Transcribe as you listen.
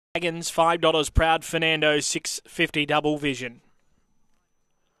Dragons, $5. Proud Fernando, $6.50 double vision.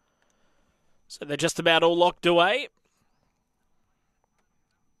 So they're just about all locked away.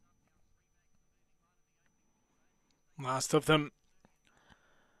 Last of them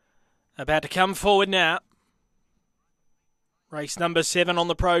about to come forward now. Race number 7 on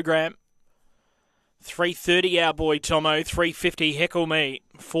the program. 3:30 Our Boy Tomo, 3:50 Heckle Me,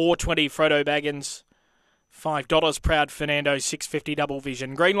 4:20 Frodo Baggins, $5 Proud Fernando, $6.50 double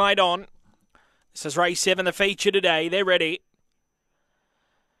vision. Green light on. This is race 7, the feature today. They're ready.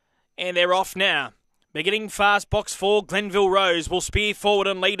 And they're off now. Beginning fast, box 4, Glenville Rose will spear forward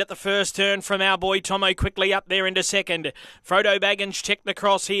and lead at the first turn from Our Boy Tomo, quickly up there into second. Frodo Baggins check the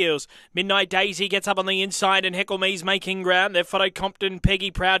cross heels. Midnight Daisy gets up on the inside and Heckle Me's making ground. They've followed Compton, Peggy,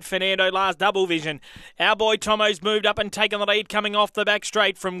 Proud Fernando, last double vision. Our Boy Tomo's moved up and taken the lead coming off the back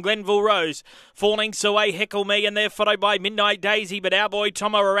straight from Glenville Rose. 4 lengths away, Heckle Me, and they're followed by Midnight Daisy, but Our Boy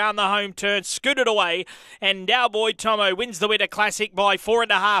Tomo around the home turn, scooted away, and Our Boy Tomo wins the Winter Classic by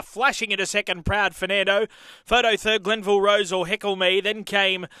 4.5, flashing into second, Proud Fernando. Photo third, Glenville Rose or Heckle Me. Then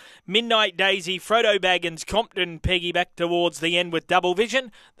came Midnight Daisy, Frodo Baggins, Compton, Peggy back towards the end with double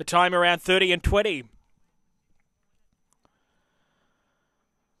vision. The time around 30 and 20.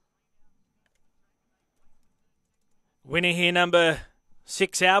 Winner here, number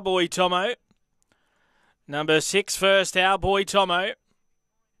 6, Our Boy Tomo. Number 6 first, Our Boy Tomo.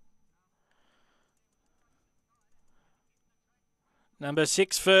 Number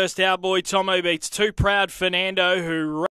 6 first, Our Boy Tomo beats 2 Proud Fernando, who